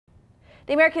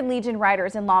The American Legion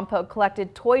Riders in Lompoc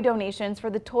collected toy donations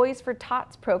for the Toys for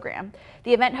Tots program.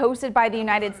 The event, hosted by the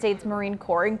United States Marine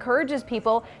Corps, encourages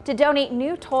people to donate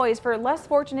new toys for less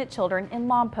fortunate children in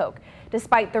Lompoc.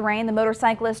 Despite the rain, the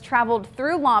motorcyclists traveled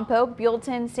through Lompoc,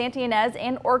 Buellton, Santa Ynez,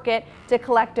 and Orcutt to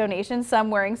collect donations, some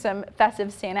wearing some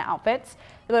festive Santa outfits.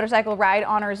 The motorcycle ride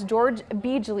honors George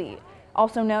Beagley,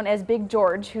 also known as Big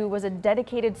George, who was a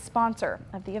dedicated sponsor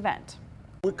of the event.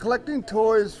 We're collecting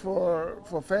toys for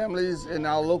families in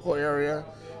our local area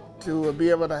to be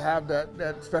able to have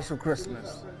that special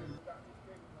Christmas.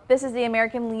 This is the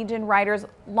American Legion Riders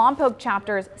Lompoc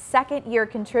chapter's second year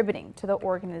contributing to the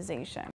organization.